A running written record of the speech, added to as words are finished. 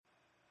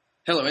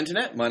Hello,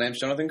 Internet. My name's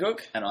Jonathan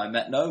Cook. And I'm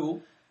Matt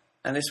Noble.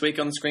 And this week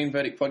on the Screen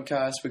Verdict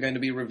podcast, we're going to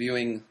be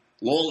reviewing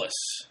Lawless.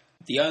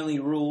 The only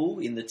rule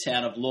in the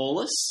town of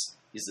Lawless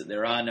is that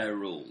there are no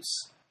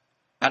rules.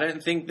 I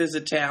don't think there's a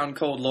town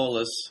called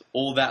Lawless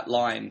or that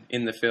line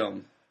in the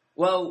film.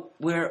 Well,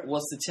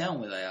 what's the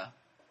town where they are?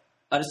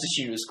 I just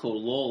assumed it was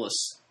called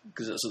Lawless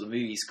because that's what the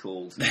movie's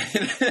called.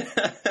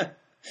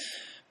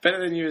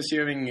 Better than you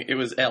assuming it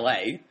was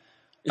LA.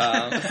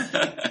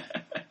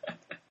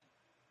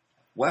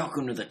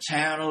 Welcome to the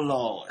town of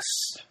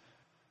Lawless,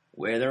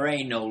 where there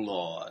ain't no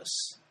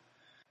laws.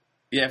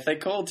 Yeah, if they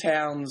call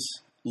towns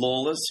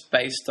Lawless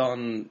based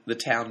on the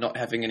town not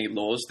having any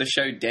laws, the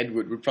show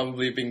Deadwood would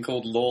probably have been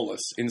called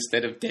Lawless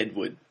instead of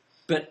Deadwood.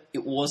 But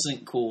it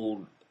wasn't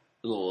called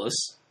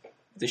Lawless.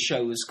 The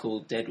show was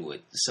called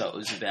Deadwood, so it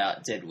was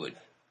about Deadwood.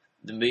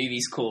 The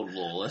movie's called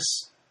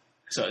Lawless,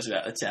 so it's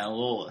about the town of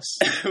Lawless.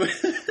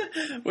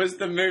 Was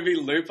the movie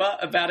Looper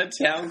about a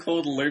town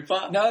called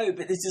Looper? No,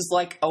 but this is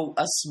like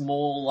a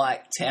small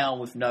town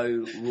with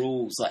no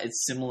rules. Like,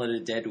 it's similar to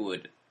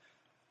Deadwood.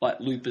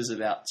 Like, Looper's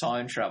about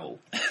time travel.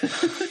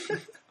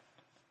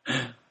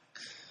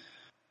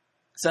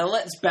 So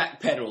let's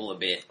backpedal a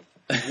bit.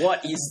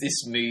 What is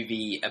this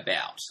movie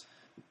about?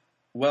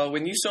 Well,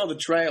 when you saw the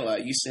trailer,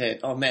 you said,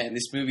 oh man,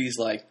 this movie is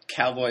like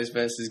cowboys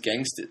versus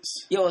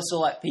gangsters. Yeah, I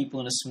saw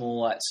people in a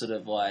small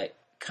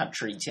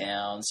country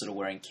town sort of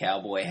wearing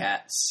cowboy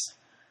hats.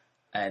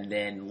 And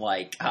then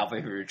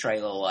halfway through the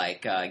trailer,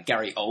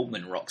 Gary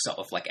Oldman rocks up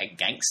with a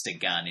gangster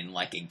gun in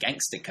a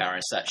gangster car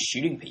and starts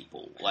shooting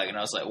people. And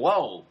I was like,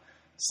 whoa,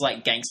 it's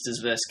like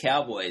gangsters versus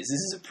cowboys. This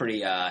is a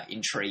pretty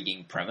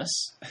intriguing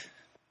premise.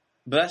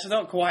 But that's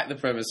not quite the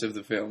premise of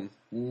the film.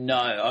 No,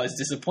 I was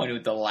disappointed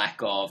with the lack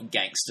of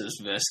gangsters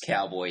versus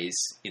cowboys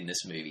in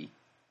this movie.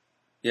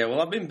 Yeah,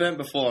 well, I've been burnt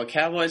before.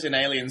 Cowboys and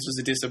Aliens was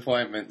a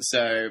disappointment,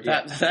 so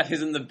that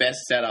isn't the best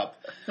setup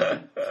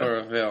for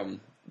a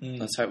film.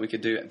 Let's hope we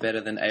could do it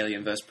better than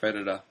Alien vs.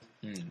 Predator.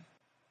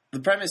 The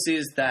premise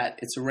is that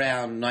it's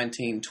around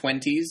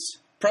 1920s,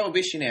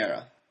 Prohibition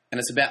era, and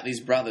it's about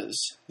these brothers,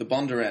 the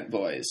Bondurant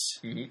boys,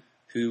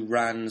 who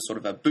run sort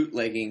of a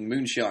bootlegging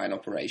moonshine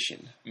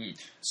operation.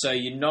 So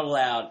you're not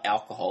allowed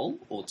alcohol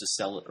or to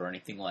sell it or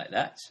anything like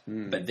that,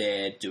 but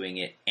they're doing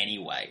it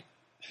anyway.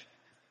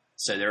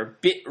 So they're a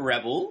bit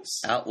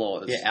rebels.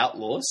 Outlaws. Yeah,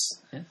 outlaws.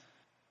 Yeah.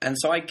 And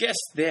so I guess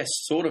they're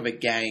sort of a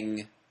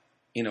gang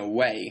in a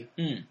way,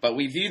 but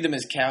we view them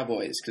as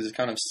cowboys because it's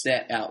kind of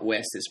set out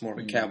west. It's more of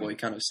a cowboy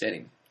kind of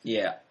setting.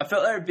 Yeah, I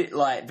felt they're a bit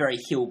very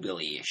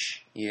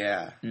hillbilly-ish.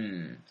 Yeah.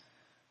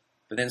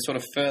 But then sort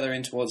of further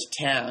in towards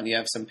town, you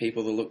have some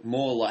people that look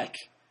more like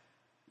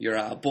your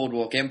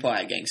Boardwalk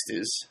Empire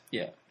gangsters.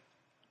 Yeah.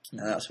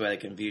 And that's where the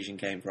confusion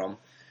came from.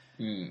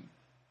 And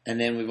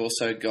then we've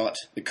also got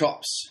the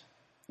cops.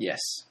 Yes.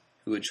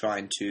 Who are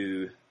trying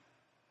to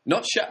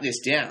not shut this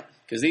down,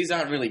 because these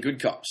aren't really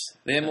good cops.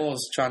 They're more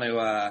trying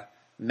to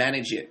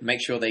manage it, make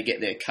sure they get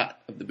their cut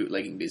of the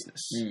bootlegging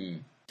business.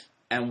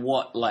 And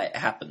what,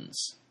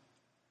 happens?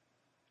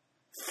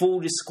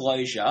 Full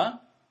disclosure,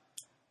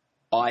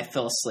 I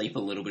fell asleep a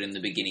little bit in the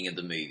beginning of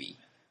the movie.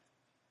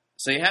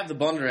 So you have the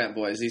Bondurant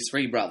boys, these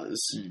three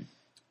brothers,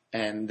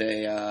 and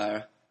they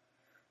are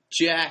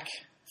Jack,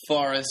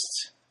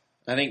 Forrest,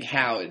 I think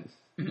Howard.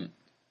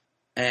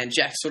 And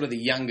Jack's sort of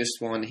the youngest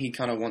one. He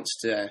kind of wants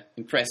to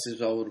impress his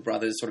older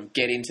brothers, sort of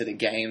get into the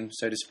game,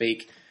 so to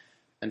speak.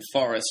 And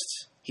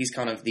Forrest, he's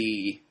kind of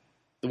the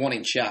one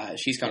in charge.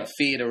 He's kind of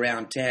feared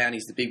around town.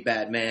 He's the big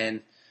bad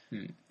man.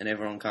 And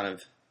everyone kind of...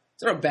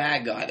 He's not a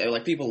bad guy, though.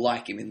 People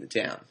like him in the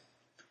town.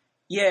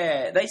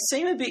 Yeah, they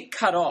seem a bit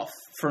cut off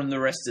from the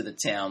rest of the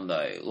town,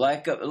 though.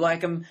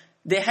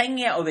 They're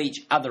hanging out with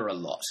each other a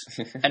lot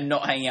and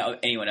not hanging out with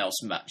anyone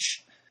else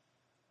much.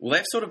 Well,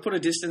 they've sort of put a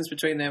distance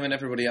between them and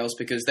everybody else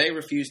because they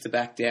refuse to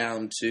back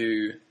down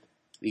to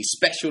the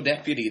special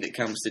deputy that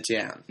comes to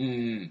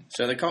town.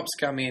 So the cops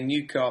come in,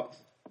 new cop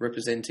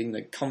representing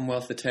the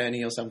Commonwealth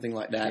Attorney or something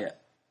like that. Yeah.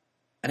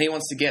 And he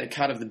wants to get a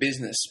cut of the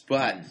business,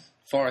 but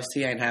Forrest,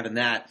 he ain't having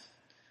that.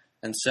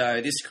 And so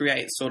this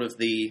creates sort of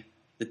the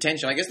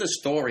tension. I guess the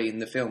story in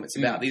the film, it's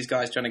about these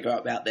guys trying to go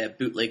about their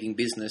bootlegging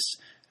business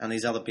and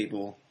these other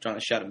people trying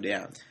to shut them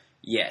down.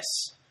 Yes.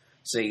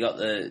 So you got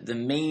the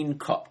mean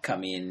cop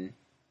come in,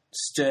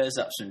 stirs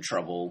up some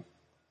trouble,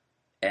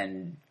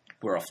 and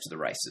we're off to the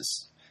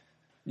races.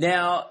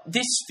 Now,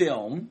 this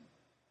film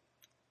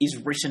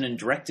is written and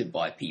directed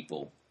by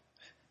people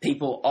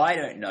I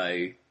don't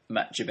know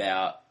much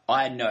about.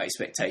 I had no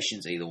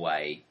expectations either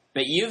way,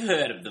 but you've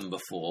heard of them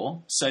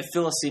before, so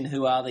fill us in.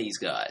 Who are these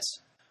guys?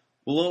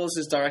 Well, Lawless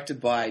is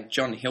directed by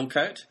John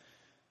Hillcoat,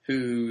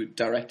 who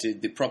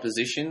directed The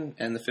Proposition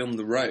and the film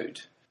The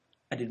Road.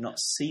 I did not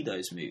see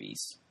those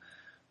movies.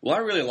 Well, I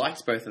really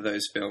liked both of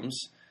those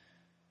films.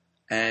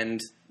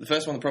 And the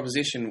first one, The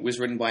Proposition, was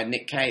written by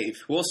Nick Cave,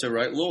 who also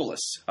wrote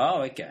Lawless.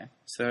 Oh, okay.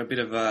 So a bit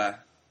of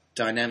a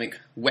dynamic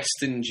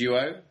Western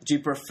duo. Do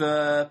you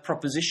prefer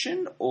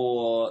Proposition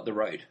or The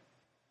Road?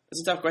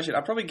 That's a tough question.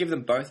 I'd probably give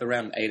them both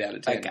around an 8 out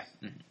of 10. Okay.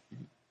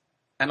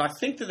 And I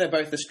think that they're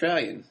both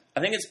Australian. I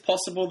think it's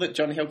possible that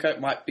John Hillcoat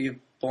might be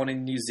born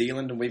in New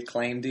Zealand and we've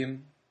claimed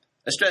him.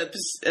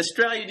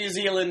 Australia, New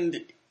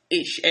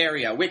Zealand-ish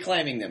area. We're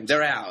claiming them.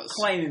 They're ours.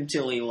 Claim him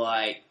till he,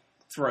 like,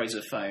 throws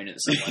a phone at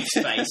someone's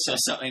face or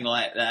something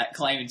like that.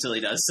 Claim him till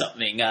he does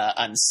something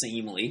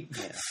unseemly.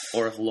 Yeah.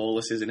 Or if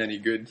Lawless isn't any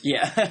good.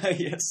 Yeah,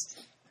 yes.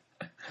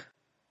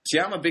 See,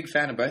 I'm a big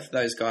fan of both of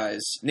those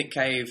guys. Nick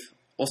Cave,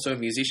 also a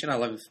musician. I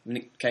love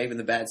Nick Cave and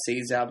the Bad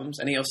Seeds albums.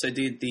 And he also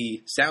did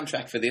the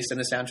soundtrack for this and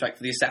the soundtrack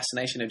for the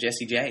assassination of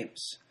Jesse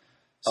James.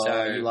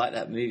 So, you like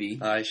that movie?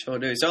 I sure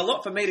do. So a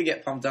lot for me to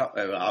get pumped up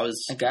over.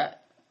 Okay.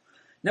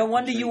 No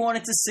wonder you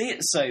wanted to see it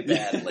so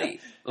badly.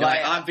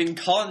 Like, I've been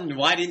conned.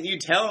 Why didn't you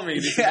tell me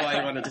this is why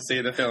you wanted to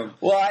see the film?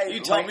 Why?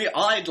 You told me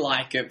I'd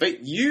like it, but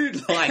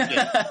you'd like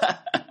it.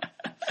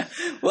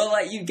 Well,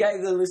 like, you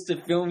gave the list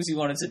of films you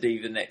wanted to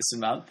do the next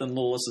month, and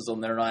Lawless was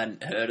on there, and I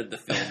hadn't heard of the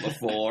film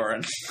before,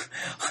 and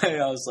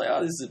I was like,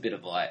 oh, this is a bit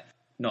of, like,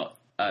 not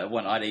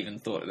one I'd even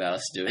thought about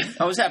us doing.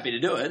 I was happy to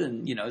do it,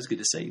 and, you know, it was good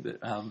to see, but,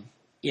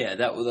 yeah,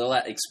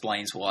 that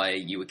explains why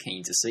you were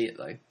keen to see it,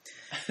 though.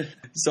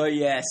 So,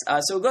 yes.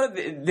 So we've got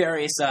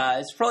various...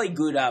 it's probably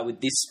good with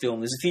this film.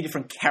 There's a few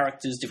different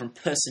characters, different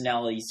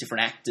personalities,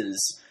 different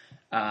actors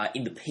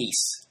in the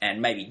piece,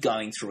 and maybe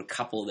going through a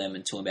couple of them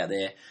and talking about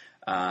their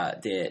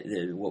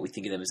what we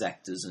think of them as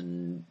actors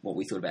and what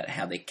we thought about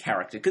how their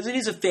character... Because it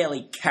is a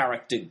fairly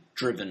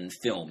character-driven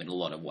film in a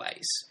lot of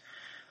ways.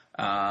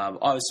 I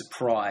was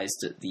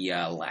surprised at the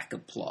lack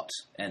of plot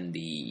and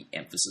the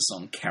emphasis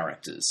on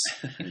characters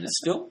in this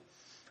film.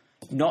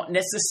 Not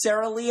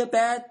necessarily a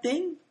bad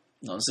thing,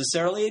 not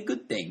necessarily a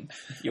good thing.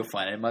 You'll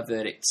find it in my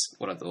verdicts,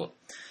 what I thought.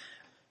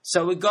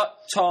 So we've got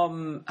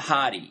Tom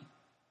Hardy,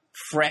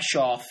 fresh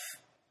off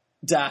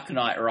Dark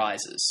Knight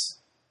Rises.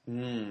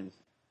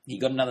 He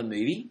got another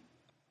movie.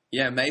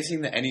 Yeah,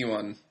 amazing that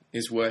anyone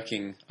is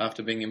working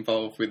after being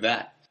involved with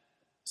that.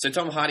 So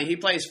Tom Hardy, he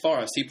plays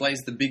Forrest. He plays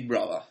the big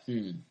brother.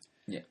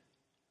 Yeah.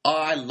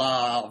 I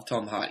love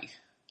Tom Hardy.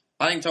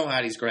 I think Tom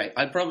Hardy's great.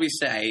 I'd probably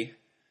say,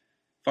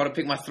 if I were to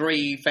pick my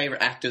 3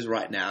 favourite actors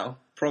right now,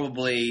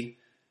 probably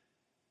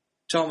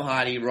Tom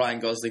Hardy, Ryan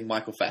Gosling,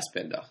 Michael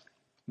Fassbender.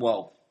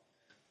 Well,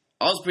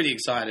 I was pretty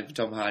excited for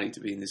Tom Hardy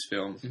to be in this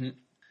film. Mm-hmm.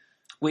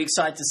 We're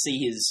excited to see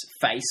his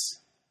face.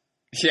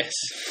 Yes.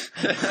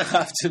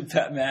 After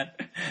Batman.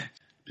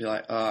 Be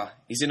like,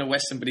 he's in a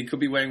Western, but he could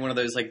be wearing one of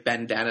those, like,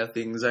 bandana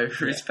things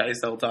over his face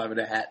the whole time and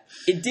a hat.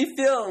 It did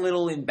feel a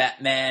little in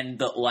Batman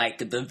that, like,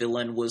 the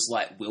villain was,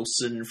 like,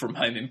 Wilson from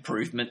Home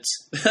Improvement.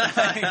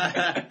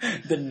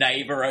 The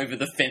neighbour over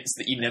the fence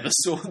that you never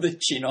saw the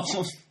chin of.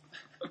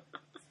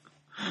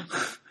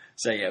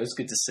 So, yeah, it was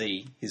good to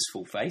see his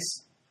full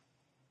face.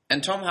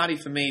 And Tom Hardy,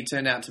 for me,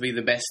 turned out to be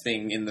the best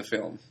thing in the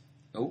film.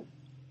 Oh.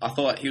 I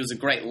thought he was a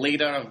great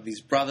leader of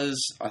his brothers.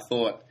 I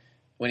thought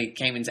when he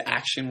came into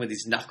action with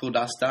his knuckle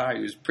duster,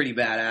 he was pretty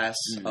badass.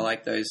 I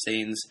like those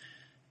scenes.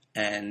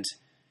 And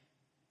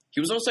he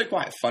was also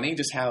quite funny,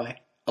 just how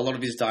a lot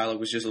of his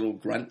dialogue was just little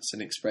grunts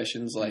and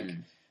expressions. Like,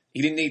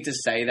 he didn't need to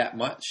say that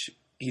much.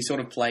 He sort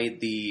of played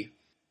it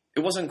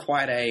wasn't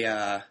quite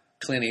a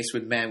Clint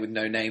Eastwood man with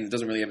no name that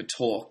doesn't really ever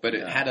talk, but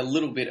it had a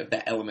little bit of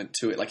that element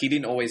to it. Like, he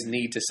didn't always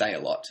need to say a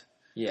lot.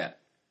 Yeah.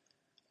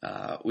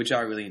 Which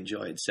I really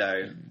enjoyed.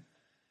 So...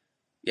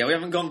 Yeah, we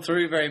haven't gone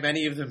through very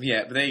many of them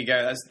yet, but there you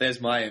go.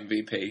 There's my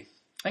MVP.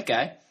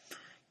 Okay,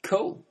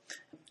 cool.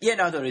 Yeah,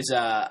 no, I thought he was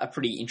a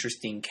pretty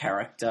interesting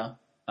character.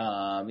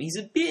 He's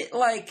a bit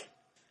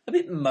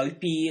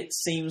mopey, it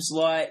seems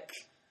like.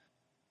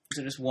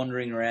 So just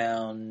wandering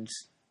around,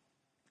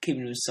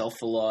 keeping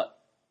himself a lot.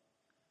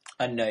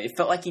 I don't know, it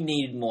felt like he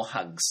needed more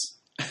hugs.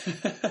 I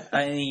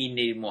think he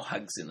needed more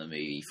hugs in the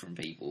movie from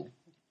people.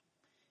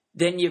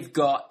 Then you've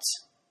got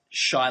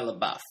Shia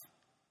LaBeouf.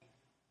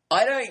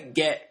 I don't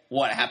get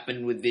what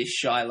happened with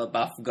this Shia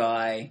LaBeouf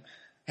guy,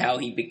 how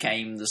he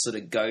became the sort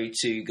of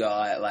go-to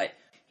guy. Like,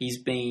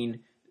 he's been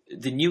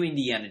the new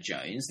Indiana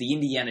Jones, the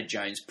Indiana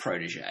Jones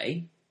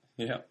protege.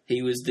 Yeah.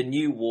 He was the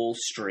new Wall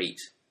Street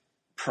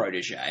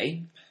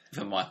protege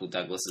for Michael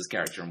Douglas's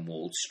character in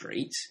Wall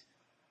Street.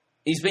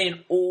 He's been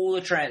in all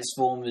the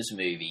Transformers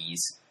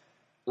movies.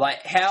 Like,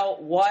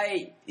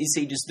 why is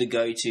he just the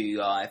go-to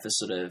guy for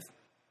sort of,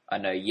 I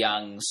know,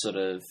 young sort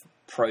of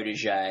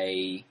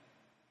protege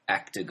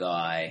actor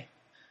guy?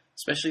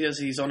 Especially as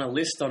he's on a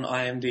list on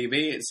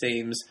IMDb, it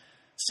seems,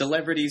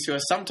 celebrities who are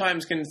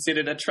sometimes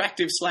considered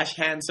attractive /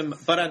 handsome,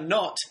 but are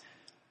not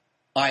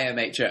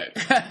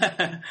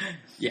IMHO.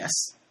 Yes.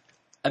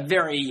 A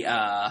very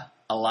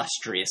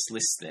illustrious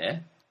list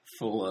there,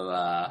 full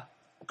of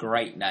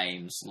great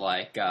names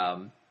like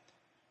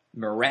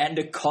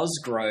Miranda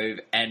Cosgrove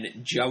and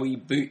Joey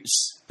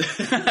Boots.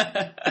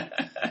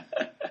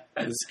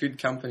 It's good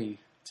company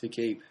to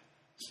keep.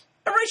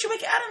 And Rachel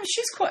McAdams,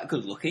 she's quite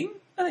good looking.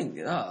 I think,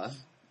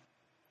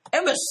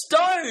 Emma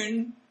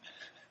Stone,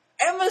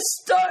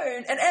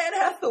 and Anne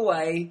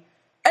Hathaway,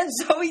 and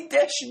Zooey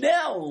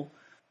Deschanel.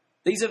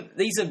 These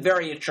are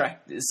very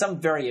attractive. Some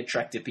very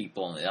attractive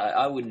people.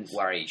 I wouldn't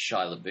worry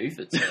Shia LaBeouf.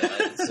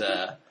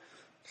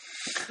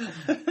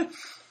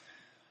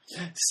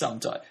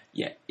 Sometimes.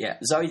 Yeah.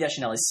 Zooey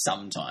Deschanel is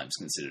sometimes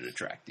considered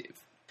attractive.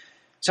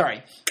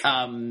 Sorry.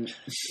 So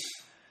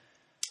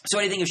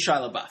what do you think of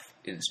Shia LaBeouf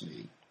in this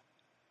movie?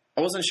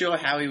 I wasn't sure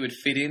how he would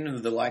fit in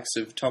with the likes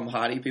of Tom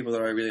Hardy, people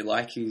that I really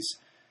like. His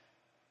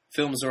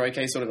films are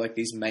okay, sort of like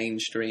these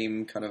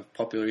mainstream, kind of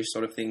popular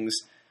sort of things.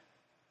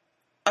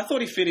 I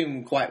thought he fit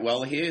in quite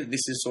well here.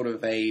 This is sort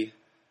of a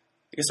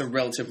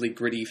relatively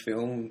gritty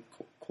film,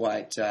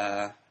 quite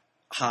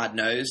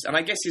hard-nosed. And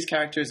I guess his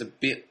character is a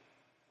bit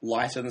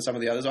lighter than some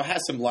of the others, or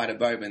has some lighter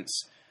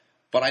moments.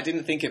 But I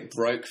didn't think it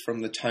broke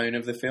from the tone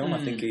of the film.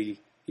 I think he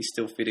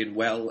still fit in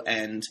well,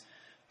 and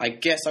I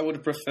guess I would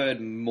have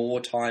preferred more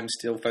time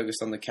still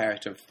focused on the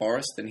character of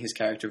Forrest than his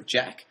character of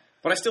Jack.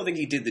 But I still think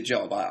he did the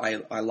job.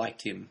 I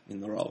liked him in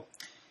the role.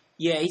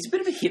 Yeah, he's a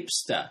bit of a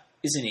hipster,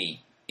 isn't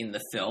he, in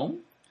the film?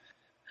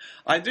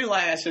 I do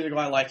actually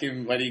quite like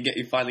him when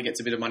he finally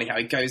gets a bit of money, how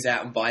he goes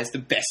out and buys the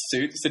best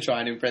suits to try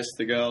and impress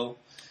the girl.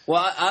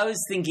 Well, I was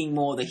thinking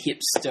more the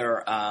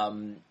hipster.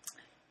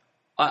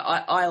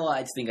 I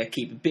like to think I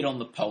keep a bit on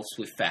the pulse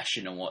with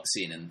fashion and what's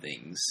in and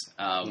things.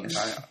 I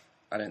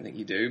don't think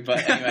you do,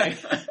 but anyway,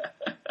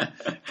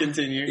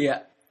 continue.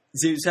 Yeah.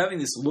 So he was having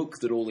this look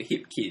that all the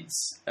hip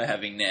kids are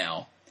having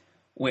now,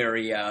 where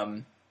he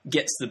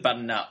gets the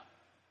button-up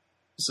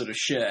sort of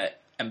shirt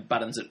and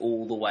buttons it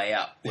all the way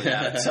up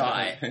without a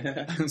tie.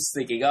 I was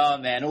thinking, oh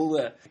man, all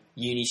the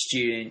uni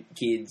student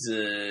kids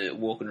are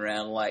walking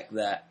around like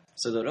that.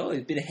 So I thought, oh,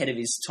 he's a bit ahead of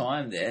his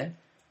time there.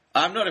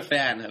 I'm not a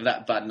fan of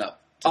that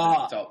button-up to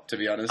the top, to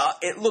be honest.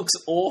 It looks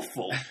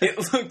awful.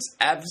 It looks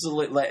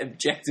absolutely, like,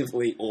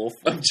 objectively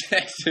awful.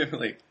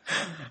 Objectively.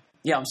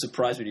 Yeah, I'm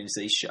surprised we didn't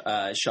see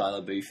Shia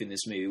LaBeouf in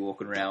this movie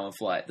walking around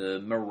with, like, the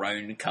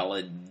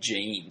maroon-coloured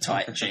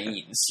tight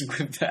jeans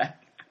with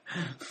that.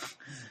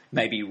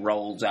 Maybe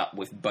rolled up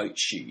with boat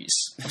shoes.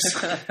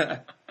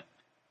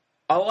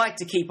 I like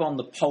to keep on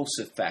the pulse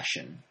of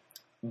fashion.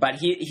 But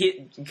here,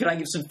 can I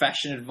give some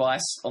fashion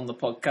advice on the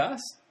podcast?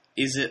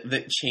 Is it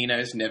that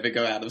chinos never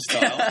go out of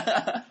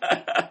style?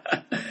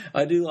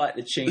 I do like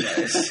the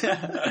chinos.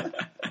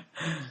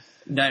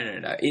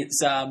 No.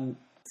 It's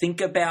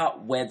think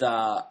about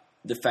whether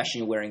the fashion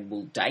you're wearing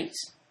will date.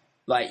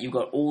 Like, you've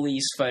got all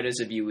these photos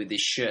of you with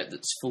this shirt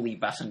that's fully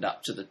buttoned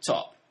up to the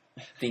top,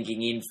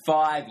 thinking in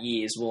 5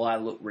 years will I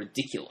look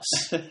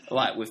ridiculous,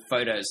 like with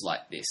photos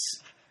like this.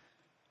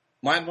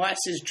 My advice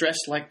is dress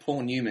like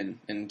Paul Newman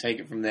and take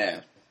it from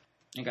there.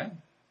 Okay.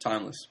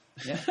 Timeless.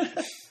 Yeah.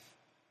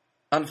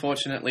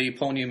 Unfortunately,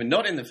 Paul Newman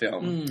not in the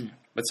film,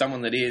 but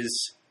someone that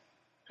is,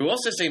 who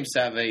also seems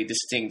to have a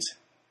distinct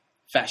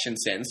fashion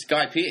sense,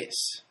 Guy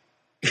Pearce.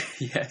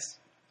 Yes.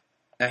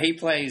 Now, he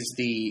plays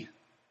the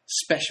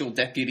special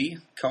deputy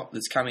cop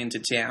that's come into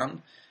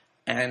town,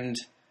 and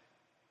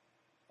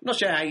I'm not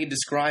sure how you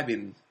describe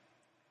him.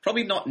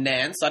 Probably not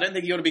Nance. I don't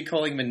think you ought to be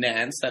calling him a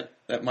Nance.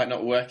 That might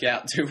not work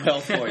out too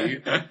well for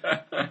you.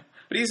 But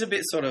he's a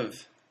bit sort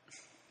of...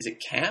 Is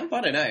it camp?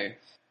 I don't know.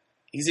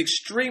 He's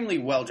extremely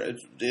well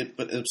dressed,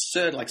 but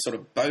absurd, like, sort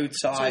of bow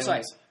tie. So he's,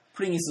 like,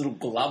 putting his little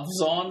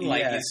gloves on,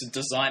 like his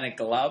designer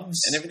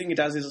gloves. And everything he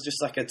does is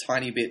just, like, a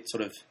tiny bit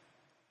sort of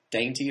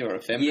dainty or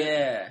effeminate.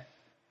 Yeah.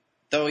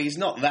 Though he's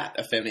not that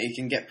effeminate. He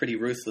can get pretty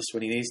ruthless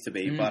when he needs to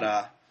be.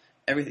 But,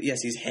 everything... Yes,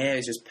 his hair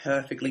is just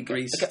perfectly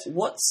greased. Okay,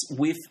 what's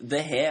with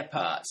the hair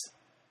part?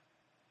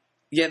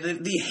 Yeah,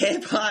 the hair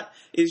part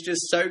is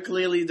just so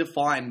clearly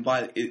defined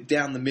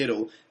down the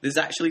middle. There's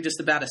actually just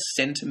about a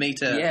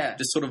centimetre,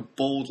 just sort of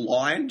bald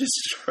line, just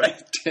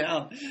straight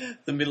down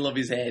the middle of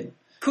his head.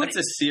 That's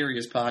a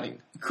serious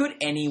parting. Could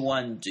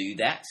anyone do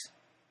that?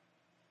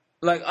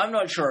 Like, I'm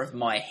not sure if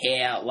my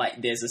hair, like,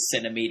 there's a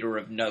centimetre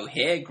of no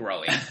hair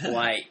growing,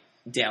 like,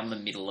 down the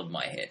middle of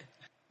my head.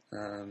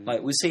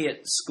 Like, was he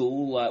at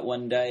school, like,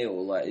 one day,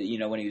 or, like, you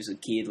know, when he was a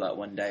kid, like,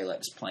 one day, like,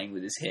 just playing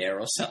with his hair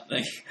or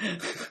something?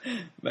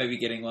 Maybe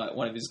getting, like,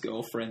 one of his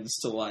girlfriends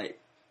to, like,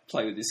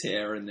 play with his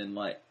hair, and then,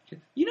 like,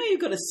 you know, you've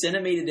got a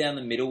centimetre down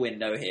the middle where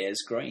no hair's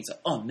growing. He's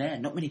like, oh,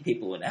 man, not many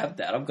people would have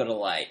that. I've got to,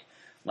 like,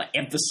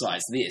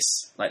 emphasise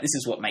this. Like, this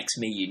is what makes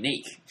me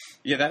unique.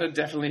 Yeah, that would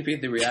definitely be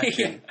the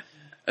reaction.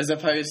 As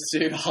opposed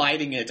to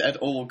hiding it at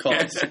all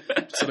costs.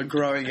 Sort of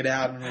growing it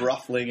out and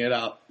ruffling it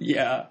up.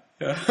 Yeah.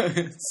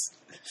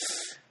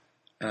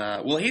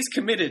 Well, he's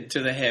committed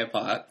to the hair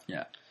part.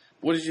 Yeah.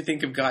 What did you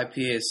think of Guy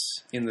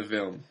Pearce in the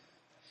film?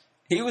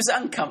 He was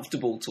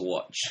uncomfortable to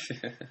watch.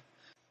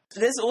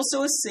 There's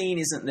also a scene,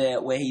 isn't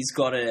there, where he's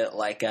got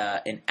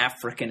an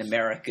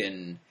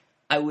African-American,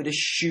 I would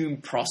assume,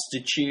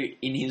 prostitute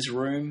in his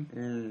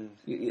room.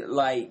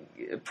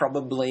 Like,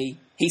 probably.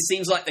 He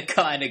seems like the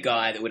kind of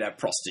guy that would have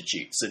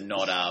prostitutes and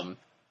not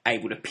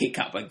able to pick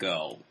up a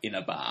girl in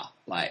a bar.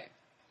 Like,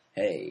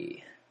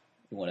 hey,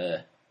 you want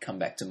to come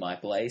back to my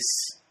place?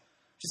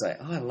 She's like,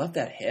 oh, I love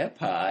that hair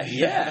part.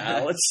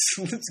 Yeah,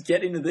 let's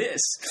get into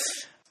this.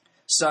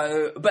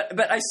 So,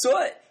 but I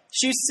saw it.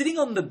 She was sitting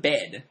on the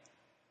bed,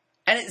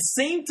 and it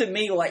seemed to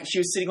me like she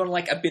was sitting on,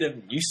 like, a bit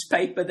of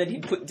newspaper that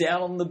he'd put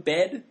down on the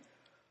bed.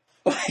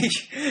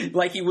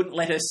 Like he wouldn't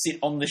let her sit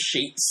on the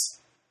sheets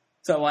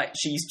So, like,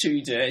 she's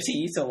too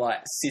dirty to,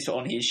 like, sit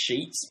on his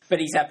sheets, but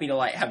he's happy to,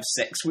 like, have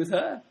sex with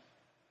her.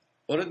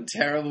 What a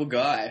terrible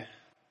guy.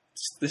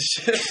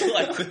 This is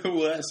like the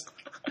worst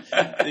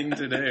thing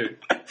to do.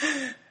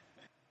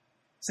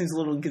 Seems a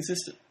little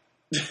inconsistent.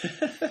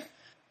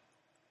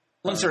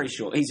 Long story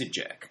short, he's a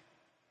jerk.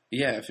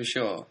 Yeah, for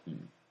sure.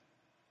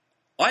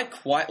 I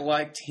quite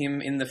liked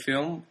him in the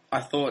film.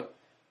 I thought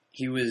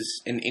he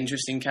was an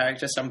interesting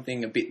character,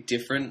 something a bit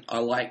different. I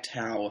liked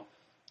how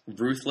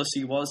ruthless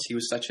he was. He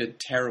was such a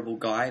terrible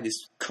guy, this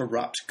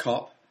corrupt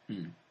cop.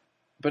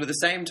 But at the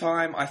same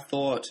time, I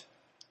thought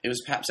it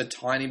was perhaps a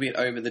tiny bit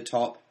over the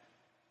top.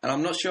 And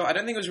I'm not sure, I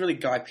don't think it was really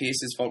Guy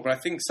Pearce's fault, but I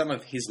think some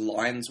of his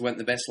lines weren't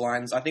the best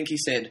lines. I think he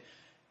said,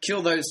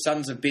 "Kill those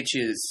sons of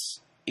bitches,"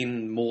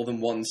 in more than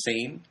one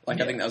scene. I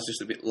think that was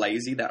just a bit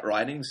lazy, that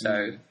writing.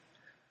 So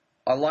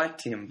I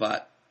liked him,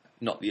 but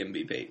not the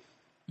MVP.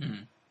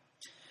 We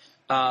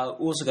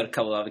also got a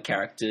couple of other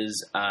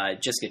characters.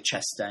 Jessica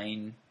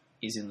Chastain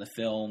is in the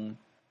film.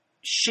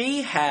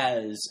 She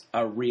has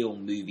a real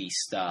movie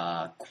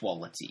star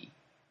quality,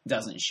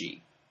 doesn't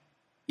she?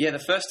 Yeah, the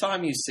first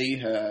time you see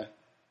her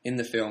in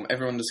the film,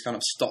 everyone just kind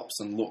of stops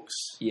and looks.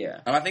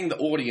 Yeah. And I think the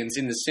audience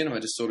in the cinema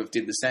just sort of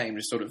did the same.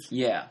 Just sort of...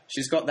 Yeah.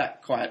 She's got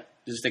that quite...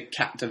 just a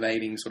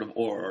captivating sort of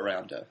aura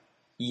around her.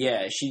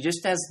 Yeah, she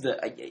just has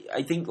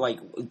I think, like,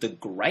 the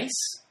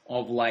grace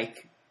of,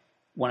 like,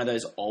 one of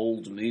those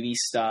old movie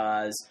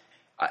stars.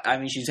 I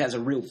mean, she has a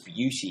real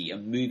beauty, a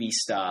movie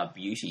star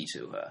beauty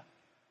to her.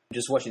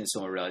 Just watching this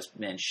film, I realised,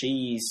 man,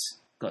 she's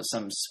got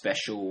some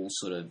special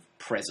sort of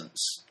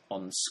presence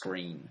on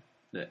screen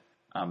that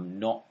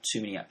not too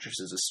many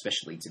actresses,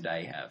 especially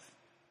today, have.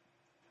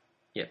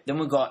 Yeah. Then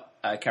we've got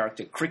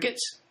character Cricket.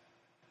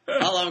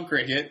 I love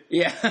Cricket.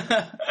 Yeah.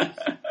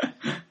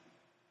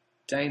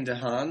 Dane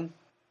DeHaan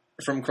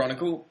from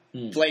Chronicle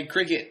played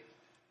Cricket.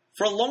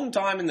 For a long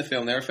time in the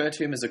film, they refer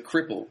to him as a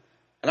cripple.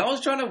 And I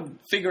was trying to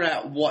figure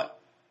out what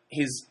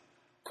his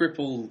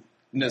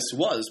crippleness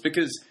was,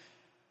 because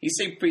he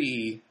seemed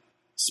pretty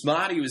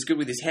smart. He was good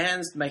with his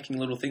hands, making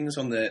little things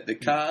on the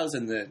cars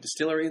and the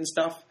distillery and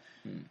stuff.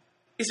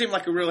 He seemed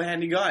like a real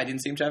handy guy.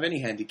 Didn't seem to have any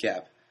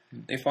handicap.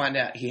 They find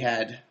out he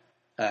had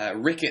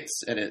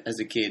rickets as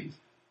a kid.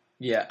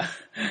 Yeah.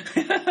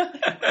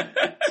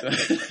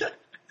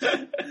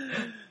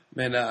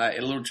 Man, a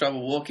little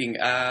trouble walking.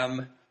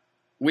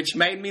 Which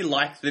made me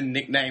like the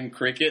nickname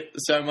Cricket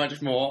so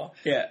much more.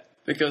 Yeah.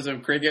 Because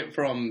of Cricket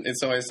from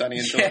It's Always Sunny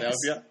in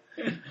Philadelphia.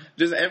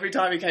 Just every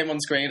time he came on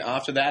screen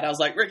after that, I was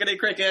like, Rickety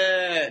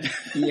Cricket!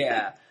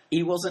 Yeah.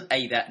 He wasn't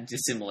that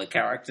dissimilar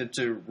character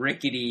to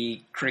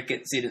Rickety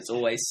Cricket's in It's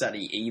Always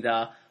Sunny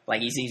either.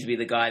 Like, he seems to be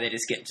the guy that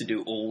just get to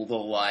do all the,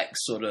 like,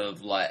 sort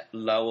of, like,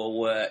 lower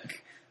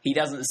work. He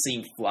doesn't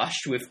seem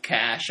flush with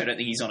cash. I don't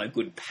think he's on a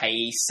good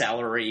pay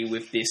salary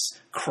with this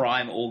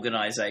crime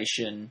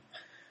organisation.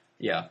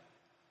 Yeah.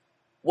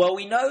 Well,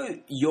 we know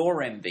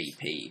your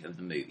MVP of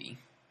the movie.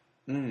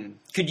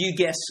 Could you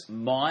guess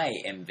my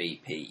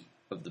MVP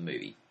of the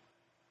movie?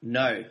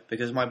 No,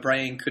 because my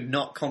brain could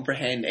not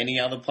comprehend any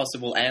other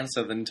possible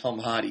answer than Tom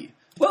Hardy.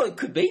 Well, it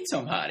could be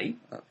Tom Hardy.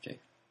 Okay.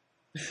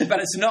 But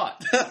it's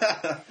not.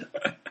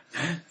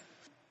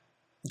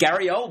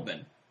 Gary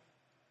Oldman.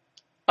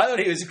 I thought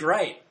he was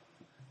great.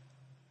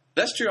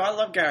 That's true. I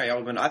love Gary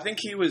Oldman. I think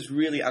he was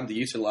really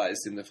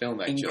underutilized in the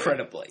film, actually.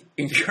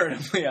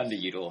 Incredibly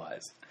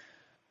underutilized.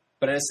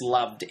 But I just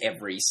loved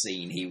every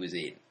scene he was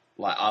in.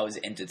 Like, I was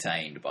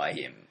entertained by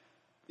him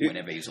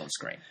whenever he was on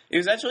screen. It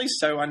was actually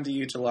so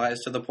underutilized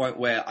to the point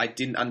where I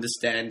didn't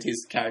understand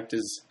his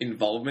character's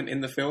involvement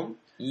in the film.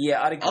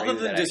 Yeah, I'd agree Other with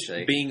than that, just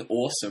actually. being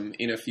awesome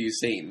in a few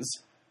scenes,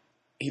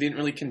 he didn't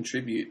really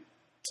contribute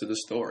to the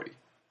story.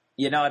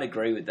 Yeah, no, I'd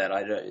agree with that.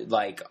 I don't,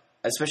 like,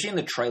 especially in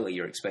the trailer,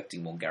 you're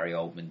expecting more Gary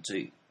Oldman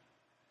too.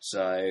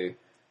 So,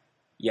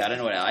 yeah, I don't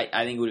know.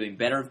 I think it would have been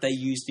better if they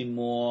used him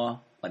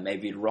more. Like,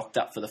 maybe he'd rocked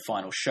up for the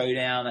final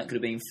showdown. That could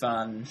have been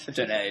fun. I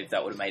don't know if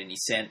that would have made any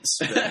sense.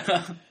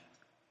 But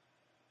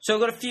so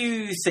we've got a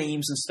few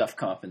themes and stuff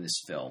come up in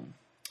this film.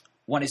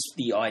 One is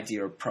the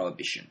idea of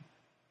prohibition.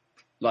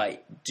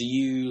 Like, do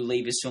you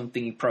leave this film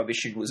thinking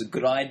prohibition was a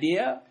good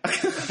idea?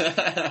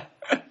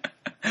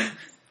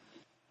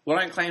 Well,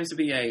 I don't claim to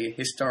be a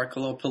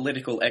historical or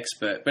political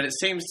expert, but it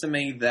seems to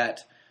me that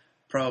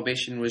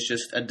prohibition was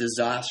just a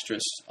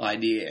disastrous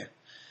idea.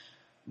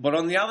 But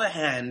on the other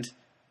hand,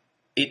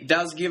 it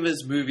does give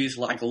us movies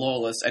like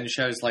Lawless and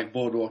shows like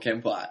Boardwalk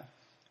Empire.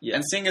 Yeah.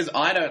 And seeing as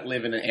I don't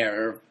live in an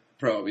era of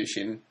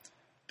prohibition,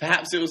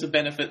 perhaps it was a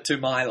benefit to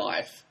my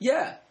life.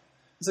 Yeah,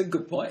 that's a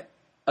good point.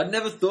 I'd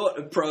never thought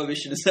of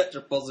prohibition in such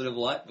a positive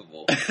light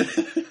before.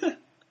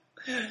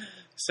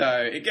 So,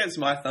 it gets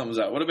my thumbs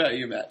up. What about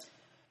you, Matt?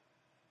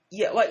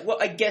 Yeah, like, well,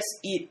 I guess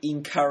it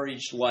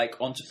encouraged, like,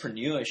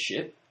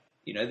 entrepreneurship.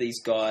 You know,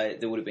 these guys,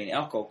 there would have been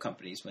alcohol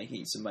companies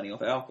making some money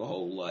off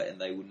alcohol, like, and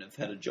they wouldn't have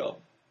had a job.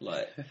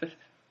 Like, they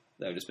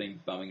would have just been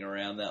bumming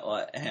around that,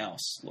 like,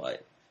 house.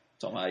 Like,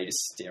 Tom Hardy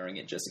just staring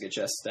at Jessica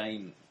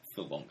Chastain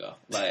for longer.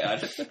 Like,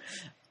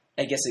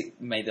 I guess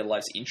it made their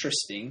lives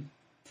interesting.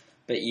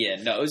 But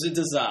yeah, no, it was a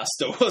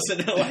disaster,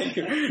 wasn't it?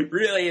 Like,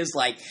 really is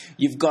like,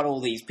 you've got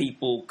all these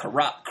people,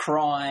 corrupt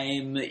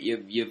crime,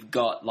 you've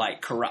got,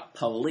 like, corrupt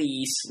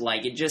police,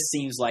 like, it just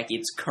seems like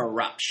it's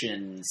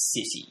Corruption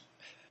City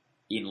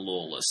in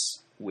Lawless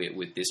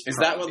with this. Is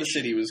that what the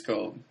city was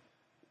called?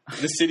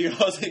 The city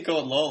wasn't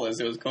called Lawless,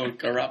 it was called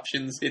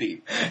Corruption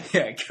City.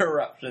 Yeah,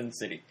 Corruption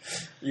City.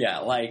 Yeah,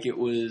 like, it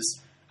was,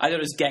 I thought it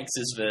was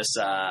gangsters versus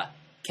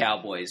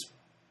cowboys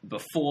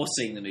before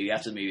seeing the movie.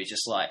 After the movie, it's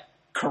just like,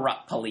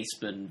 corrupt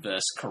policemen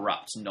versus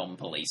corrupt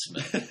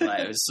non-policemen.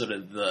 Like, it was sort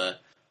of the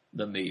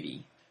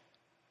movie.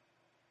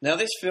 Now,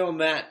 this film,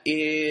 Matt,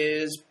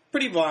 is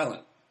pretty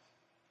violent.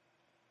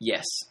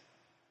 Yes.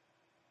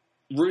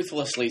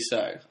 Ruthlessly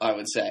so, I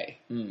would say.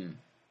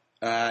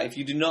 If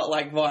you do not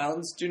like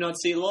violence, do not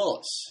see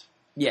Lawless.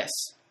 Yes.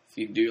 If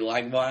you do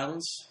like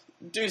violence,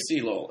 do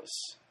see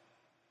Lawless.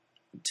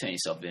 Turn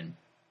yourself in.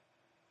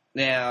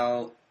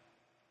 Now,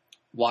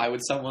 why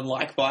would someone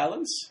like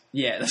violence?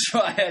 Yeah, that's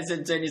why I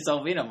said turn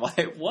yourself in. I'm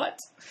like, what?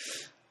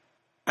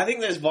 I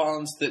think there's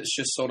violence that's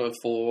just sort of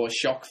for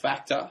shock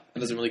factor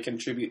and doesn't really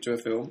contribute to a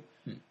film.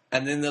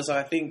 And then there's,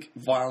 I think,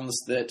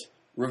 violence that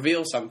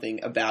reveals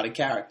something about a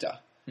character.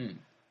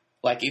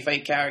 Like, if a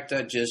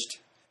character just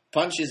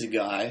punches a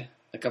guy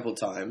a couple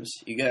times,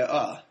 you go,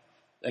 oh,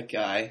 that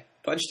guy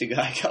punched a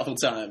guy a couple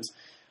times.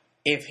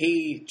 If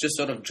he just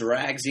sort of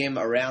drags him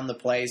around the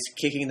place,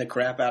 kicking the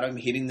crap out of him,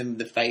 hitting them in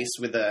the face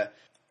with a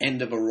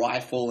end of a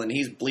rifle, and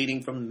he's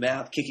bleeding from the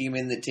mouth, kicking him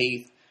in the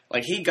teeth.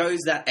 Like, he goes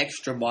that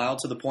extra mile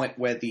to the point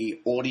where the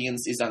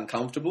audience is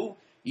uncomfortable.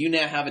 You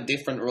now have a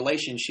different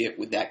relationship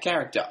with that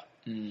character.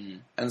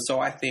 And so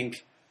I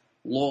think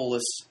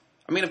Lawless,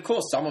 I mean, of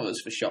course, some of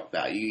it's for shock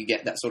value. You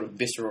get that sort of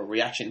visceral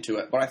reaction to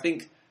it. But I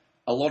think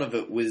a lot of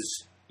it was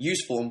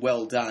useful and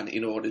well done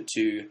in order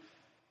to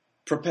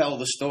propel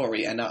the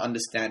story and our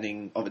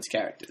understanding of its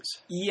characters.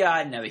 Yeah,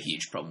 I didn't have a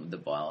huge problem with the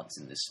violence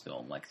in this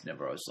film. Like,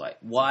 never I was like,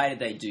 why did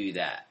they do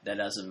that? That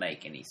doesn't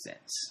make any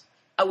sense.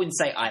 I wouldn't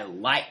say I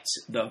liked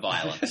the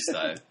violence,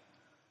 though.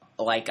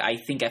 Like, I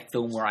think a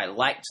film where I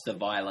liked the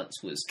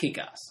violence was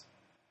Kick-Ass.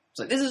 It's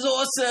like, this is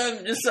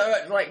awesome! Just so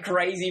much, like,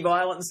 crazy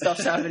violent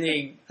stuff's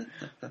happening.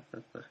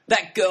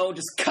 That girl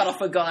just cut off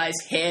a guy's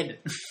head.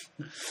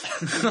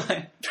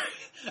 I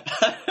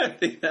don't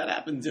think that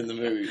happens in the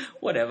movie.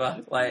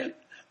 Whatever. Like,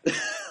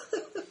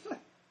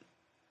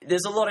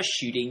 there's a lot of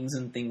shootings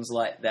and things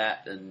like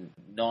that, and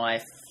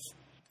knife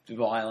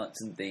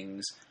violence and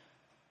things.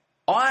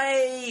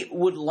 I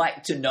would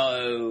like to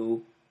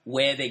know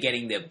where they're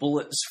getting their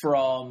bullets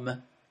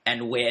from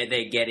and where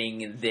they're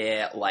getting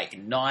their, like,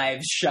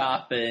 knives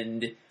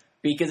sharpened,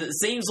 because it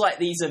seems like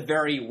these are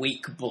very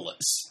weak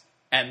bullets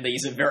and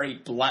these are very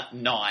blunt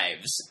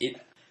knives.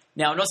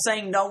 Now, I'm not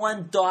saying no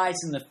one dies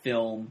in the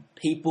film.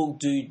 People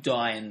do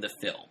die in the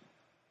film.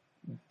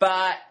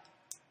 But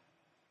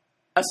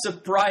a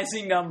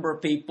surprising number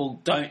of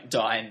people don't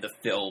die in the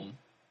film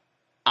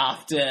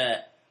after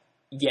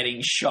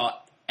getting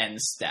shot and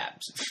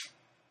stabbed.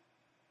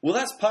 Well,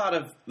 that's part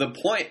of the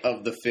point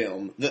of the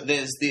film, that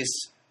there's this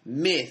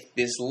myth,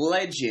 this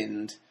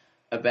legend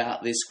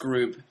about this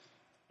group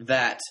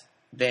that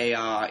they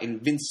are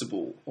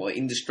invincible or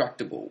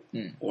indestructible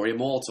or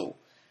immortal.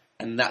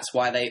 And that's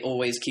why they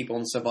always keep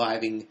on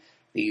surviving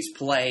these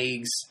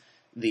plagues,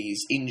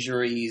 these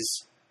injuries,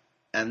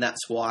 and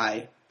that's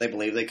why they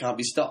believe they can't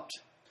be stopped.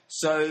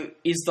 So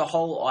is the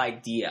whole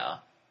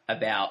idea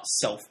about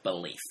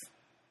self-belief?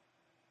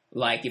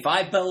 Like, if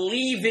I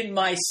believe in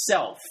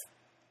myself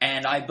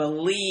and I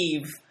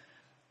believe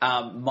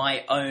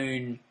my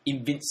own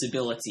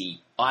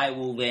invincibility, I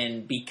will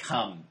then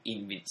become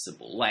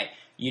invincible. Like,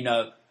 you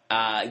know,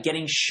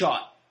 getting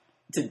shot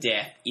to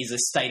death is a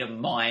state of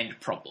mind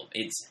problem.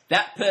 It's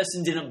that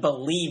person didn't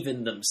believe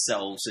in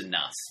themselves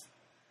enough.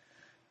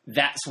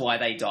 That's why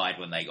they died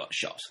when they got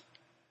shot.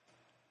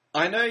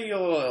 I know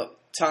your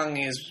tongue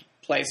is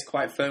placed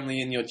quite firmly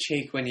in your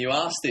cheek when you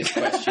ask this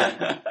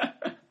question,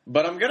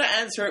 but I'm going to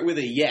answer it with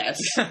a yes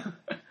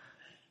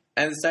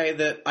and say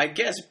that I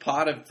guess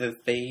part of the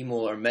theme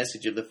or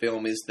message of the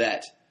film is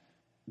that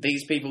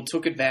these people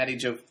took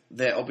advantage of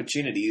their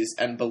opportunities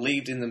and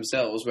believed in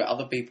themselves where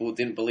other people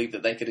didn't believe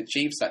that they could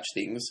achieve such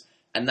things,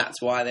 and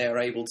that's why they are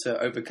able to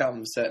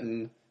overcome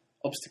certain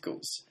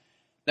obstacles.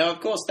 Now, of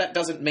course, that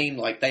doesn't mean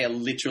like they are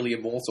literally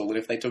immortal, and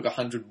if they took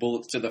 100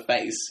 bullets to the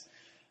face,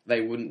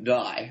 they wouldn't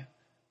die.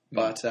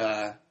 But,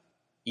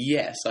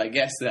 yes, I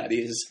guess that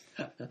is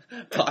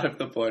part of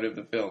the point of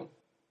the film.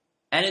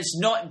 And it's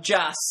not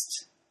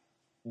just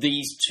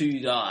these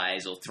 2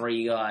 guys or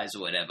 3 guys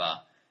or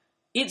whatever.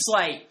 It's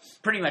like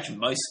pretty much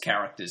most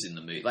characters in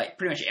the movie, like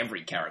pretty much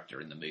every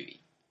character in the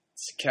movie.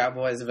 It's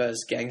cowboys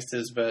versus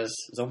gangsters versus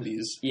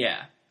zombies.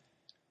 Yeah.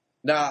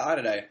 No, I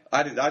don't know.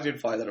 I did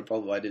find that a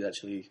problem. I did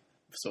actually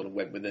sort of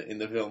went with it in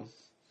the film.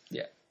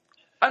 Yeah.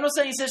 I'm not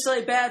saying it's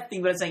necessarily a bad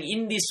thing, but I'm saying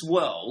in this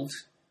world,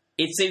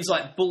 it seems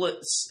like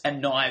bullets and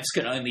knives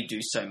can only do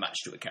so much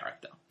to a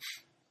character.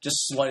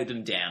 Just slow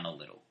them down a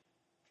little.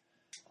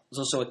 There's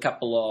also a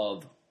couple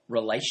of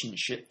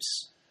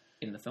relationships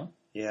in the film.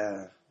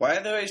 Yeah. Why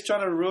are they always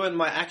trying to ruin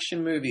my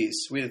action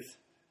movies with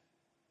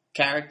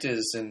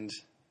characters and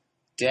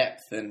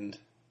depth and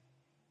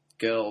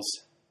girls?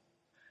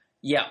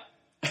 Yeah.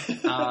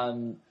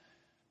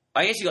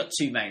 I guess you got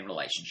two main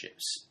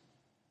relationships.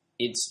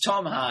 It's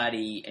Tom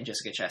Hardy and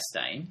Jessica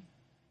Chastain.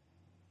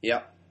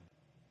 Yep.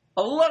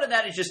 A lot of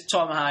that is just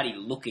Tom Hardy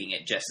looking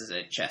at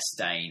Jessica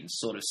Chastain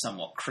sort of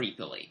somewhat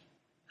creepily.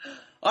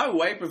 I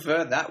way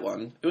preferred that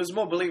one. It was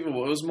more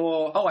believable. It was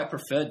more... Oh, I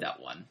preferred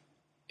that one.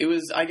 It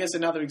was, I guess,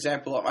 another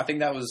example of... I think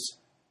that was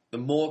the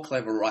more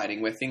clever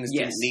writing where things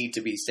didn't need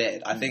to be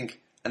said. I think...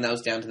 And that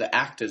was down to the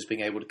actors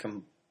being able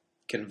to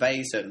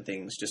convey certain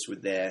things just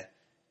with their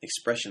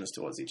expressions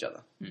towards each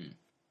other.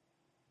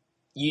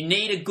 You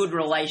need a good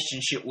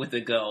relationship with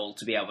a girl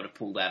to be able to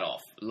pull that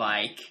off.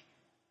 Like...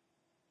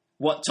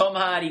 What Tom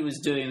Hardy was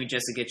doing with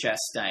Jessica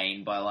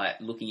Chastain by, like,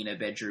 looking in her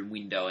bedroom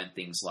window and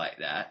things like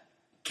that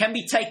can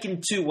be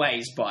taken two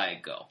ways by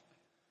a girl.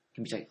 It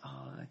can be taken,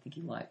 I think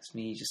he likes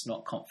me, he's just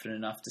not confident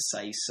enough to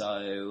say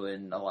so,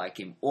 and I like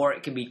him. Or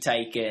it can be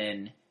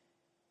taken,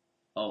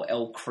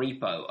 El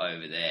Creepo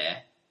over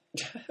there.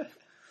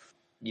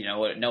 You know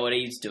what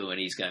he's doing?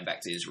 He's going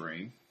back to his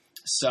room.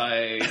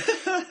 So,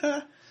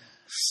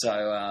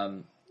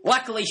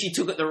 luckily she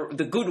took it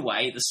the good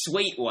way, the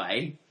sweet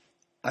way.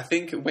 I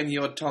think when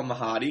you're Tom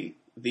Hardy,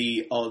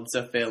 the odds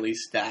are fairly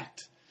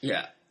stacked.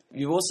 Yeah.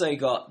 You've also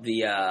got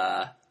the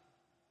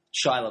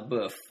Shia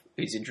LaBeouf,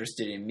 who's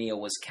interested in Mia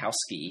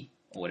Wasikowska,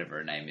 or whatever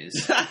her name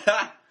is.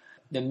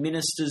 The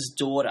minister's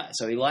daughter.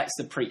 So he likes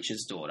the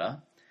preacher's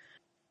daughter.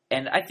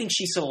 And I think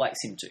she sort of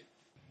likes him too.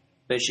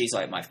 But she's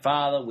like, my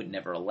father would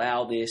never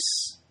allow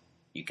this.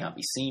 You can't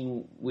be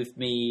seen with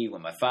me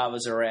when my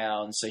father's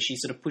around. So she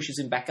sort of pushes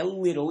him back a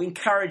little,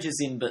 encourages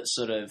him, but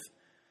sort of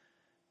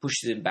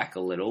pushes him back a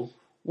little.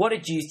 What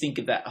did you think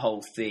of that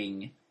whole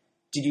thing?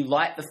 Did you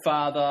like the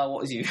father?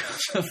 What was your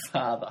the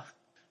father?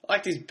 I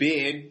liked his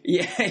beard.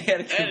 Yeah, he had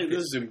a good beard.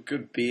 There's some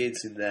good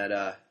beards in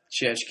that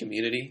church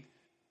community.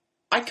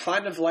 I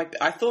kind of liked...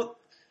 I thought...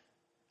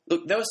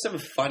 Look, there were some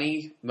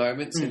funny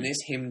moments in this.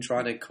 Him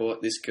trying to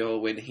court this girl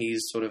when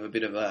he's sort of a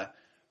bit of a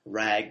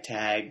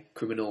ragtag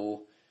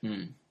criminal,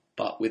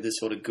 but with a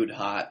sort of good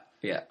heart.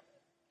 Yeah.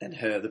 And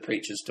her, the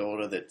preacher's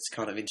daughter, that's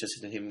kind of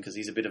interested in him because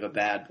he's a bit of a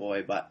bad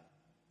boy, but...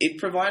 It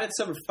provided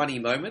some funny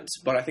moments,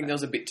 but I think there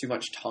was a bit too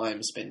much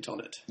time spent on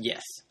it.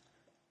 Yes.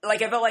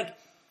 Like, I felt like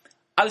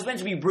I was meant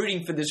to be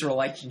rooting for this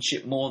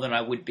relationship more than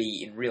I would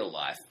be in real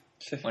life.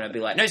 When I'd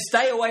be like, no,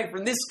 stay away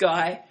from this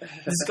guy.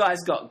 This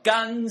guy's got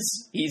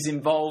guns. He's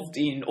involved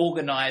in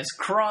organised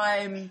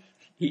crime.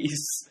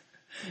 This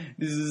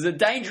is a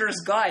dangerous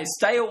guy.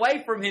 Stay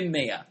away from him,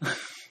 Mia.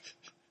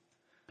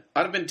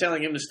 I'd have been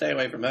telling him to stay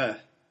away from her.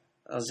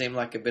 That seemed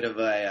like a bit of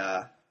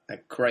a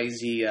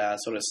crazy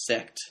sort of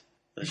sect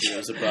that she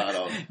was a part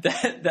of.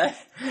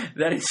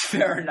 That is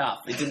fair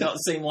enough. It did not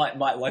seem like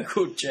my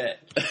local church.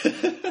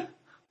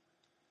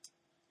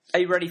 Are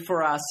you ready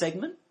for our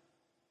segment?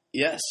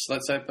 Yes,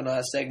 let's open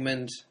our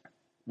segment.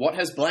 What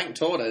has blank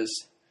taught us?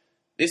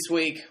 This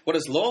week, what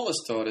has Lawless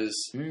taught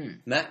us?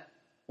 Matt,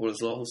 what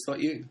has Lawless taught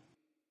you?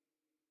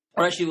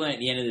 What I actually learned at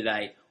the end of the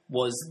day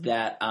was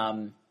that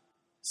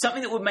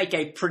something that would make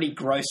a pretty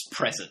gross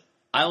present.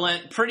 I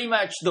learned pretty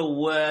much the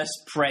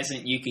worst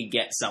present you could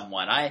get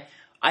someone.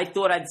 I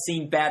thought I'd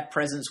seen bad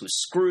presents with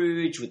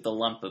Scrooge, with the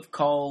lump of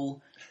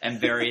coal,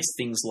 and various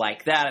things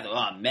like that. I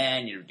thought, oh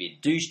man, you'd be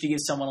a douche to give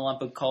someone a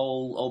lump of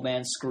coal, old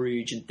man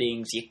Scrooge and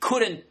things. You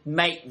couldn't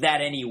make that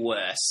any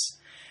worse.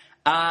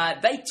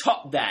 They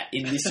topped that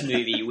in this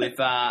movie with,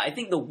 I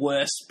think, the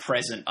worst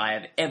present I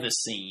have ever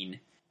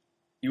seen.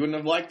 You wouldn't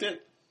have liked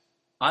it?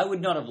 I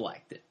would not have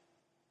liked it.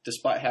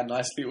 Despite how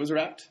nicely it was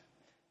wrapped?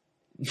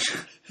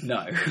 No.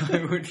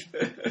 I would.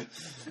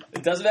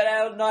 It doesn't matter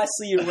how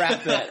nicely you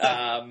wrap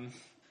it.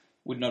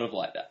 Would not have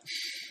liked that.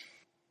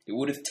 It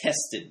would have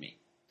tested me.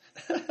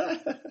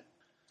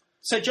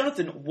 So,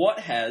 Jonathan, what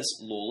has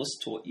Lawless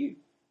taught you?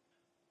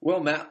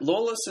 Well, Matt,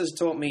 Lawless has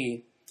taught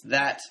me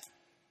that,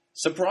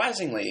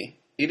 surprisingly,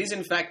 it is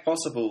in fact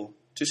possible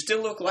to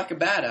still look like a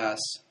badass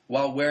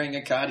while wearing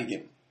a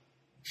cardigan.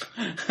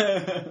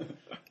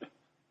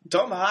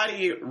 Tom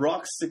Hardy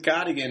rocks the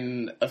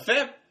cardigan a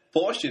fair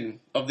portion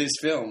of this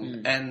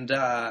film, and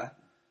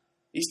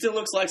he still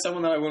looks like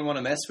someone that I wouldn't want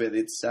to mess with.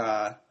 It's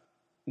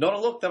not a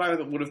look that I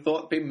would have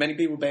thought many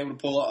people would be able to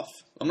pull off.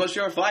 I'm not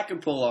sure if I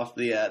could pull off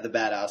the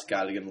badass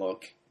cardigan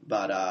look,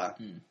 but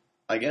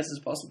I guess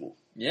it's possible.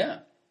 Yeah.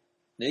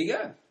 There you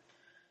go.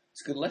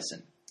 It's a good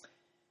lesson.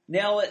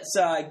 Now let's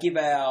give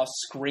our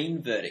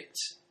screen verdict.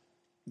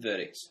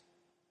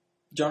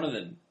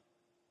 Jonathan.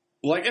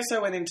 Well, I guess I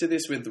went into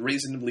this with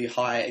reasonably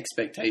high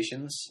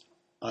expectations.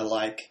 I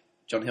like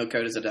John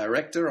Hillcoat as a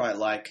director. I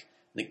like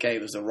Nick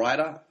Cave as a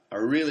writer. I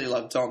really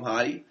love Tom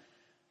Hardy.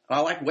 I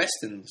like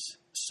westerns.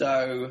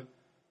 So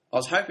I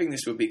was hoping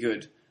this would be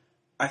good.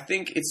 I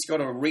think it's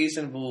got a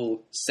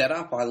reasonable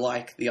setup. I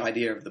like the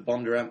idea of the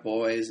Bondurant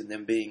boys and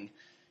them being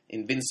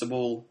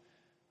invincible,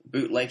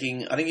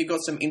 bootlegging. I think you've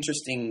got some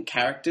interesting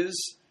characters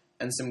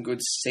and some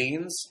good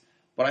scenes,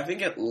 but I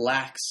think it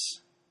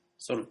lacks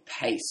sort of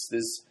pace.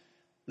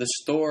 The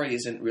story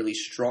isn't really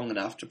strong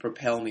enough to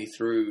propel me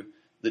through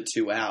the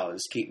 2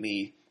 hours, keep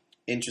me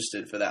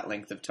interested for that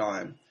length of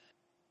time.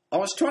 I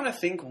was trying to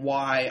think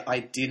why I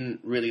didn't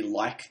really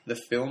like the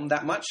film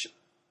that much,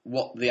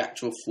 what the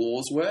actual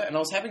flaws were, and I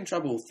was having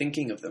trouble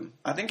thinking of them.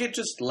 I think it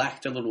just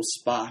lacked a little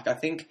spark. I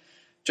think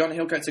John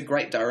Hillcoat's a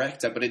great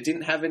director, but it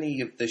didn't have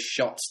any of the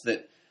shots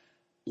that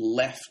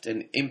left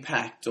an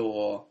impact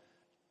or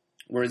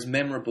were as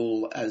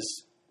memorable as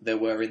there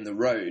were in The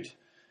Road.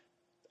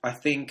 I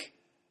think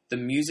the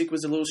music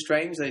was a little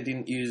strange. They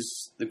didn't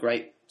use the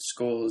great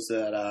scores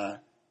that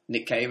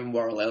Nick Cave and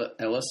Warren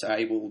Ellis are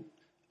able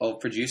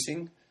of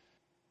producing.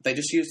 They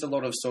just used a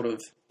lot of sort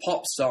of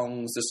pop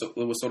songs that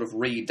were sort of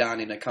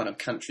redone in a kind of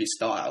country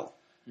style.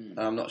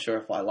 I'm not sure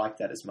if I like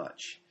that as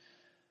much.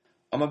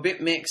 I'm a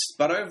bit mixed,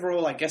 but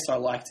overall I guess I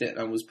liked it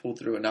and was pulled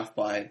through enough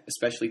by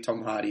especially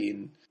Tom Hardy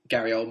and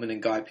Gary Oldman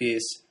and Guy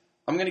Pearce.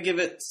 I'm going to give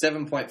it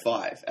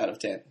 7.5 out of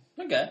 10.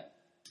 Okay.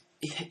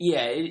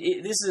 Yeah,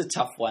 this is a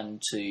tough one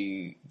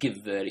to give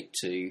a verdict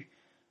to,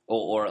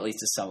 or at least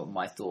to sum up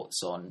my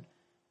thoughts on,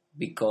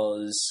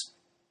 because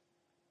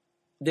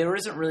there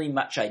isn't really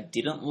much I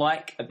didn't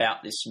like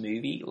about this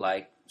movie.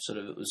 Like, sort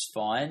of, it was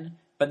fine.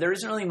 But there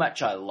isn't really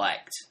much I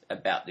liked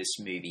about this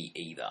movie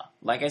either.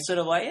 Like, I sort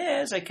of like,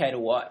 yeah, it's okay to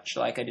watch.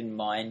 Like, I didn't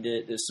mind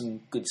it. There's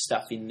some good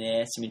stuff in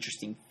there, some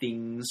interesting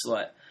things.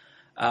 Like,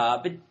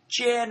 but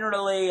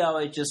generally, I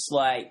was just,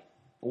 like,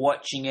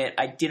 watching it.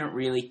 I didn't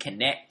really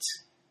connect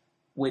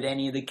with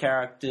any of the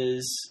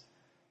characters.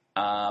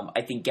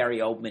 I think Gary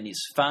Oldman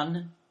is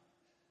fun.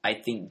 I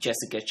think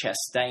Jessica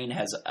Chastain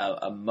has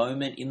a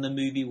moment in the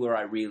movie where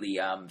I really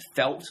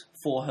felt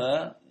for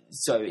her.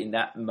 So in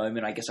that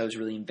moment, I guess I was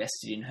really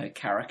invested in her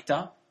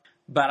character.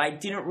 But I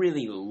didn't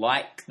really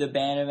like the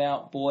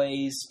Bandabout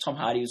Boys. Tom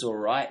Hardy was all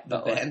right. The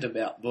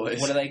Bandabout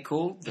Boys. What are they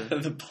called?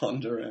 The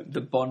Bondurant.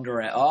 The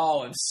Bondurant.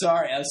 Oh, I'm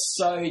sorry. I was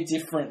so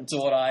different to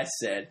what I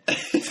said.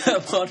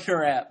 The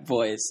Bondurant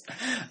Boys.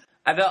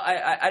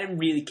 I didn't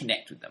really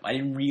connect with them. I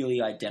didn't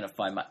really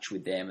identify much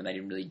with them, and they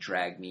didn't really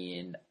drag me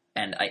in.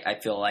 And I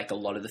feel like a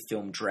lot of the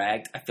film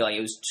dragged. I feel like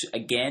it was,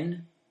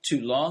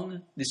 too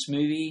long, this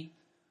movie.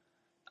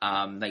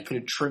 They could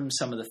have trimmed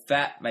some of the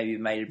fat, maybe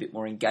made it a bit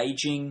more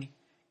engaging,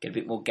 get a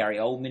bit more Gary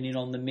Oldman in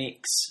on the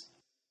mix.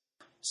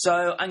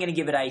 So I'm going to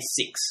give it a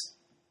 6.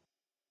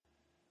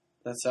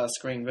 That's our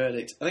screen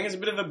verdict. I think it's a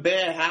bit of a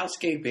bare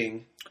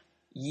housekeeping.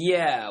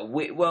 Yeah,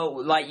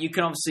 you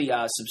can obviously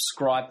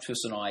subscribe to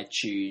us on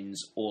iTunes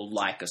or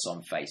like us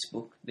on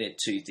Facebook. They're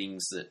two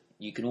things that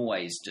you can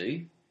always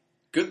do.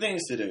 Good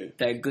things to do.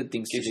 They're good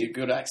things to do. Gives you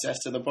good access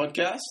to the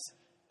podcast,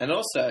 and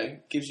also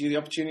gives you the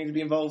opportunity to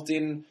be involved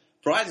in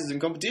prizes and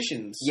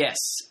competitions. Yes,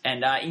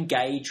 and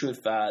engage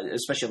with,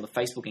 especially on the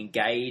Facebook,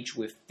 engage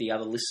with the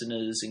other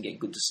listeners and get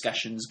good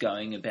discussions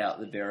going about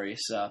the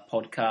various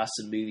podcasts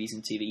and movies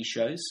and TV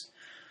shows.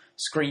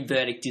 Screen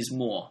Verdict is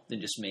more than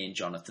just me and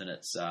Jonathan.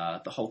 It's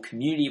the whole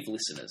community of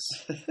listeners.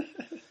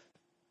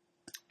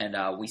 And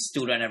we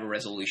still don't have a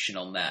resolution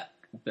on that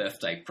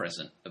birthday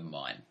present of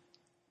mine.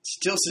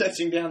 Still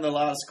searching down the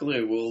last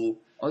clue.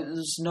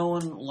 There's no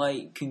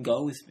one, can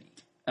go with me.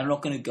 I'm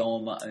not going to go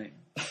on my own.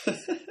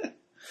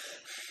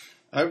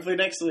 Hopefully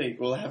next week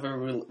we'll have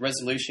a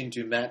resolution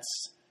to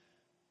Matt's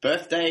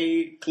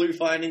birthday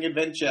clue-finding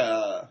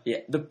adventure. Yeah,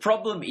 the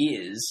problem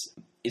is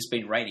it's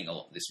been raining a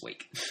lot this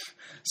week.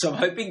 So I'm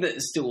hoping that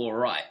it's still all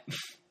right.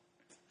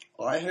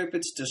 I hope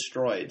it's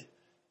destroyed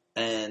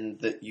and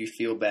that you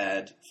feel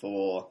bad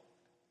for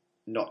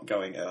not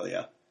going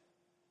earlier.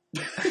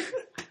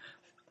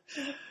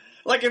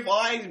 Like, if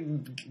I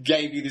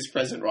gave you this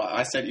present, right,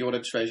 I said you want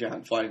a treasure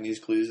hunt finding these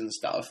clues and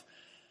stuff,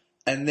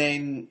 and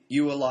then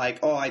you were like,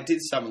 oh, I did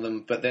some of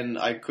them, but then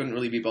I couldn't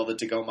really be bothered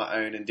to go on my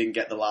own and didn't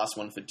get the last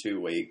one for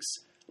 2 weeks.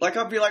 Like,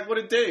 I'd be like, what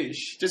a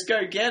douche. Just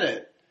go get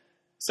it.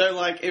 So,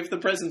 like, if the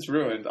present's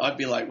ruined, I'd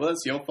be like, well,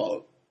 that's your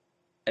fault.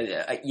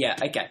 Yeah,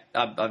 okay.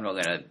 I'm not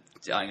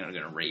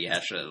gonna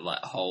rehash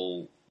a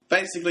whole.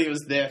 Basically, it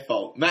was their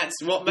fault.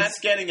 What Matt's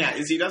getting at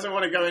is he doesn't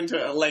want to go into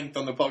it at length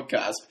on the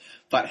podcast,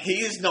 but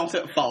he is not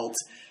at fault,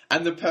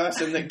 and the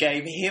person that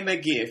gave him a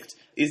gift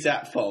is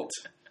at fault.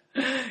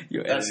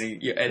 You're editing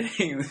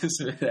this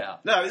bit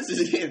out. No, this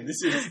is him.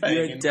 This is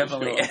you're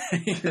definitely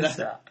editing this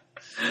out.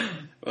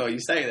 Well, you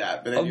say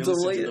that, but then you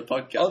listen to the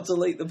podcast. I'll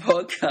delete the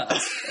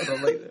podcast.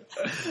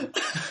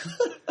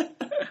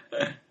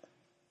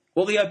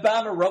 Well, the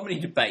Obama-Romney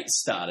debate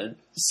started,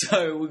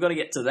 so we've got to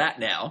get to that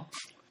now.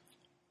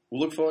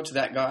 We'll look forward to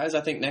that, guys.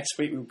 I think next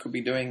week we could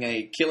be doing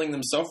a Killing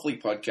Them Softly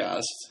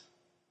podcast.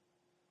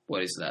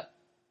 What is that?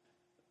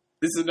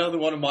 This is another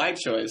one of my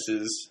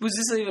choices. Was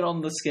this even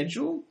on the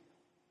schedule?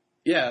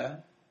 Yeah.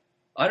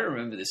 I don't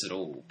remember this at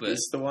all. But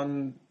it's the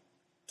one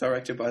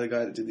directed by the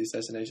guy that did the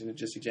assassination of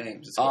Jesse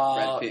James. It's got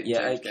Brad Pitt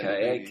and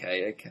James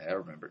okay. I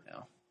remember it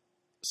now.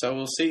 So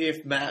we'll see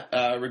if Matt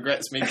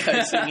regrets me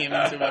coaxing him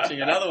into watching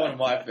another one of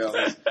my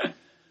films.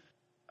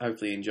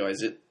 Hopefully he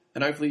enjoys it.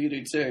 And hopefully you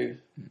do too.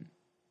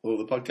 Or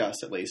the podcast,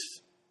 at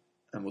least.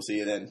 And we'll see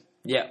you then.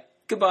 Yeah.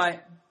 Goodbye.